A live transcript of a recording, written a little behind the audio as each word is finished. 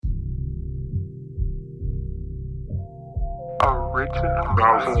Original.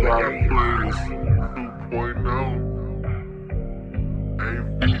 Outside Players 2.0.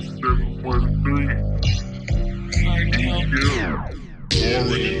 AV713. Yeah.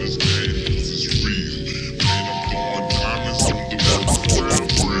 Boring in this game, this is real. Man, I'm throwing diamonds on the road.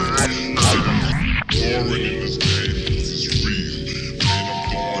 Boring in this game, this is real. Man, I'm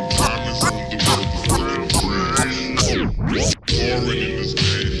throwing diamonds on the road. Boring in this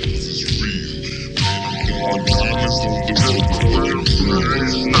game, this is real. Man, I'm throwing diamonds on the road.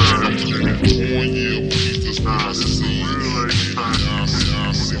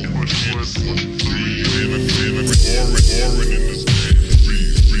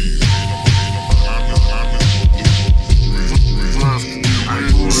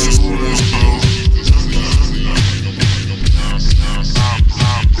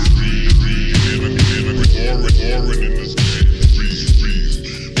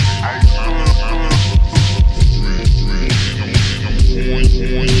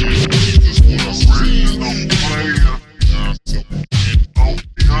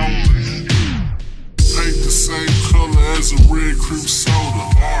 As a red cream soda,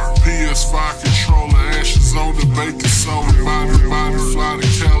 PS5 controller, ashes on the baking soda. Body fly to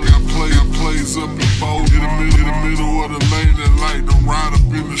Cali, I plays up in bold. In the middle of the lane and light, the ride up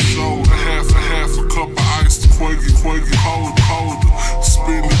in the shoulder. Half a cup of ice to quake it, colder.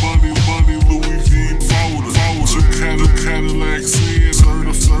 Spending money, Louis V folder. Two Cadillacs in,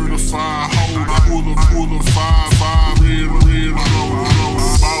 certified holder. Pull a 5 red roller.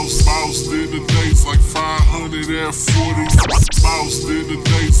 Bossed in the dates like 500 F40. Bossed in the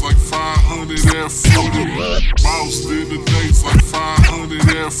dates like 500 F40. Bossed in the dates like 500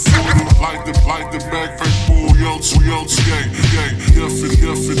 F40. Like the backpack bull, yo, gang.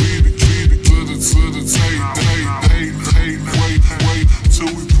 Yuffin, need the key to the tape. Wait,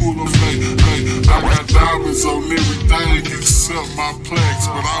 till we pull up late. I got diamonds on everything except my plaques.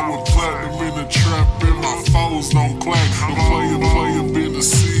 But I would platinum in the trap and my foes don't clack. The player been the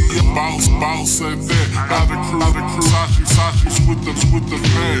sea. Boss at that. How the crew, Sashi's with the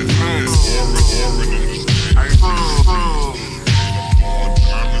man.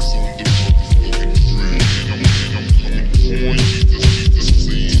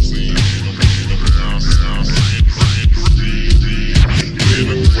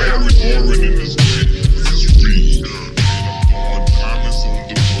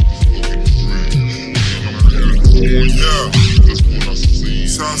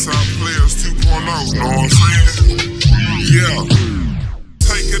 Outside Players 2.0, know what I'm saying? Yeah.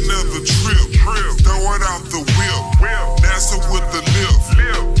 Take another trip, throw it out the whip. NASA with the lift,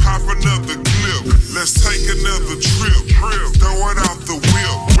 pop another clip. Let's take another trip, throw it out the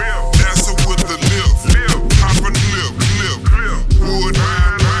whip. NASA with the lift, pop a clip. Wood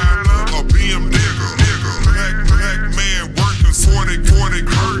a BM nigga. Black man working 40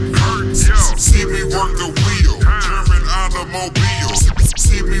 hurt. See me work the wheel, German automobile.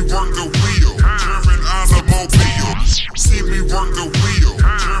 See me work the wheel, German automobile. See me work the wheel,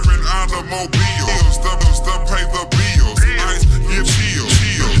 German automobile. Stuff pay the bills, ice get chill.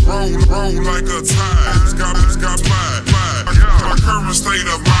 Roll like a tide, got mine. My current state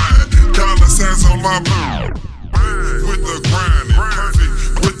of mind, dollar signs on my mind. With the grinding,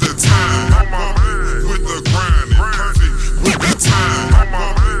 perfect with the time. With the grinding, perfect with the time.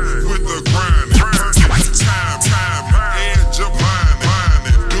 With the grinding, perfect time. Edge of mine.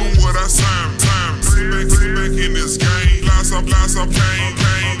 Time, back in this game. Lots of pain.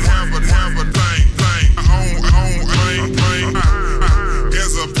 Have a thing. Own.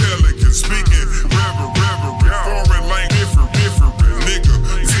 As a pelican, speaking reverend. Foreign language, different. Nigga,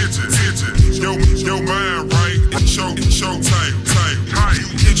 digit. Your mind right. Show tight.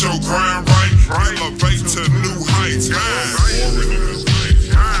 Get your grind right. Elevate to new heights.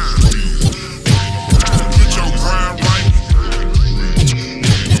 Get your grind right.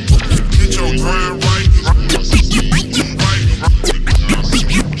 Grind right,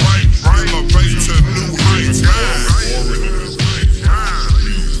 elevate to new heights.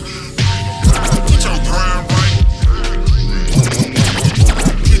 Get your grind right.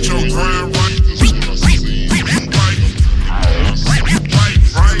 Get your grind right.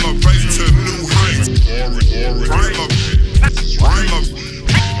 Elevate to new heights. Elevate to new heights.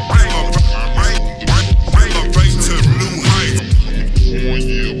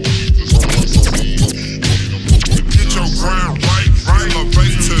 Grind right,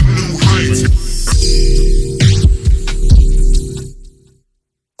 elevate to new heights.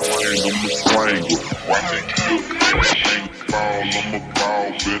 Watching kill, ain't fall, I'm a ball,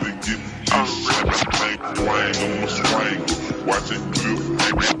 better get this. Ain't Dwayne, I'm a swing. Watching clip,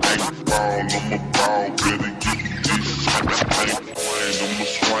 ain't fall, I'm a ball, better get this.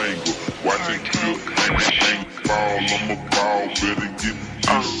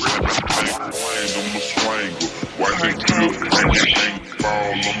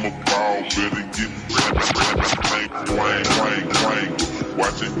 Ball, I'm a ball, better get wang.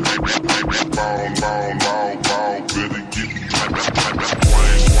 Watch it, ball, better get wang,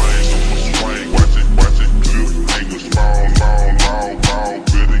 I'm a swing. Watch it, clip, angles, ball,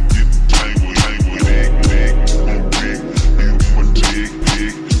 better get tangled, big, you my dick,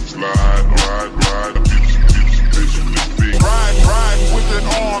 slide, riding with an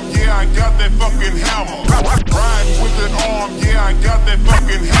arm, yeah, I got that fucking hammer. Riding with an arm, yeah, I got that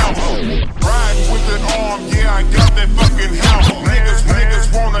fucking hammer. Riding with an arm, yeah, I got that fucking hammer. Niggas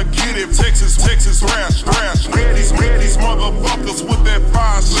wanna get it, Texas, thrash. These motherfuckers with that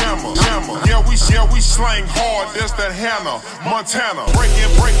fire shammer. Yeah, we slang hard, that's that Hannah, Montana.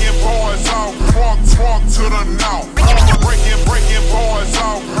 Breaking boys out, walk to the north. Breaking boys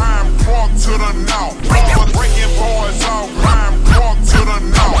out, crime, walk to the north. Breaking boys out, crime, walk to the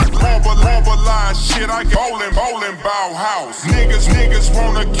north. Mobilize shit, I get bowling bow house. Niggas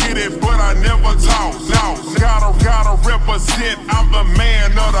wanna get it, but I never talk. Gotta represent, I'm the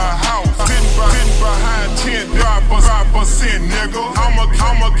man of the house. Been behind 10%, nigga.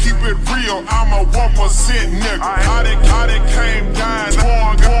 I'ma keep it real, I'm a 1% nigga. I done came down,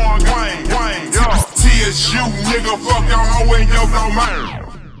 Wayne. TSU, nigga, fuck your hoe in your domain.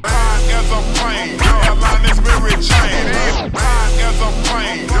 High as a plane, airline is Mary Jane. High as a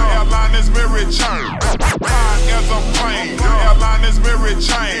plane, airline is Mary Jane. High as a plane, airline is Mary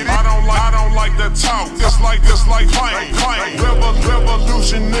Jane. I don't like the talk, just like plain.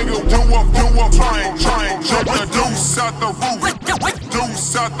 Revolution, nigga, do a train. Jump the deuce out the roof,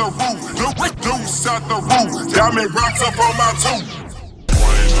 deuce out the roof. Got me rocks up on my tooth.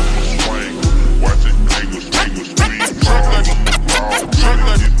 Swing, watch it, angles,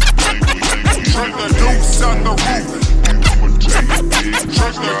 Trick the deuce out the roof.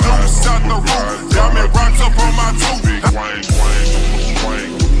 Trick the deuce out the roof. Got me rocks up on my tooth.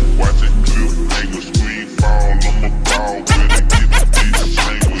 Swing, watch it, clip, angles, screen, fall, I'm a ball, better get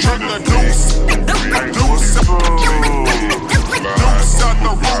trick the deuce out the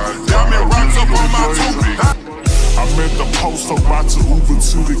roof. Got me rocks up on my tooth. I'm at the post, about to Uber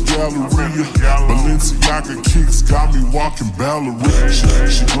to the Galleria. Balenciaga kicks got me walking ballerina.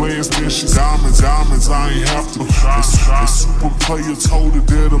 She glanced and she diamonds, I ain't have to. A super player told her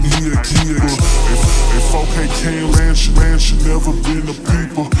that I'm here. If 4K can't land, she never been a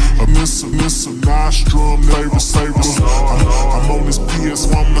people. I miss a nostrum, never savor. I'm on this PS,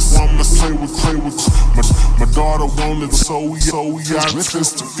 I'ma say with Clay with my daughter wanted, so we got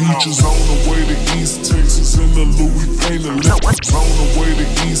test the features on the way to East Texas in the Louis Painter. On the way to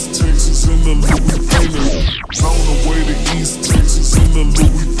East Texas in the Louis Painter. On the way to East Texas in the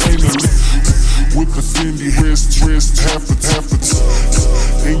Louis Painter. With the Fendi dressed half a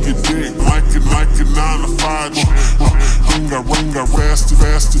in your dick like a 9 to 5. Ringa, rasty,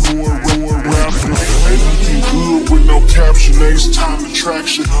 roar, rapper. Ain't looking good with no caption, H time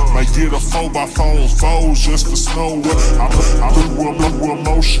attraction. Might get a 4x4 on foes just for snow. I'm with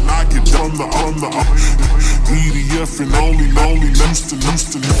emotion, I get from the EDF and only Houston.